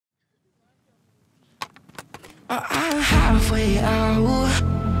but I'm halfway out,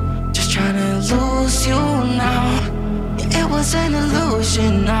 just trying to lose you now. Yeah, it was an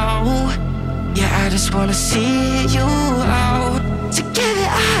illusion now. Yeah, I just wanna see you out. To give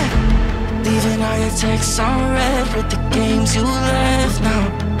it up, leaving all your texts on red with the games you left now.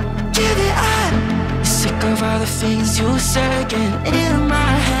 Give it up, you're sick of all the things you said getting in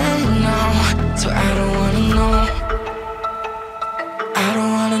my head now. So I don't wanna know, I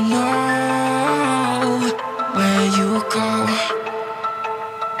don't wanna know where you go.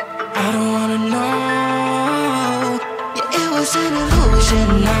 I don't wanna know. Yeah, it was an illusion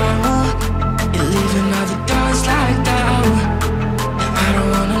now. You're leaving all the doors like that. Yeah, I don't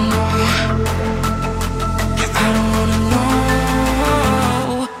wanna know. Yeah, I don't wanna know.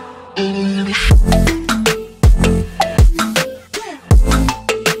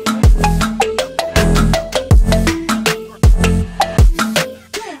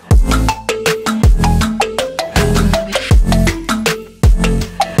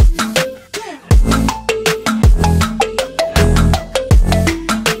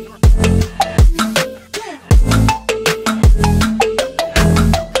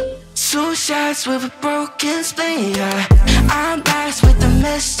 With a broken spleen, yeah. I'm blessed with the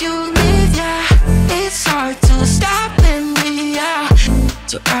mess you leave, yeah. It's hard to stop in me, yeah.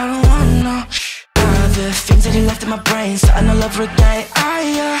 So I don't wanna know all the things that you left in my brain, starting all over again.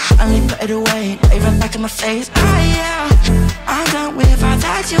 Only put it away, now you run back in my face. I'm done with all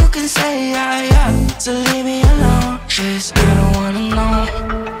that you can say, So leave me alone, 'cause I don't wanna know.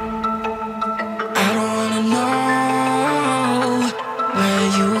 I don't wanna know where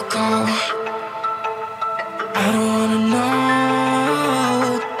you go. I don't wanna know.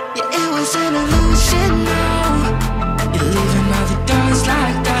 Yeah, it was an illusion now. You're leaving all the doors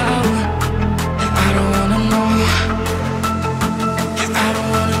like that. Yeah, I don't wanna know. Yeah, I don't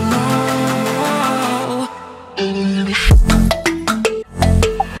wanna know.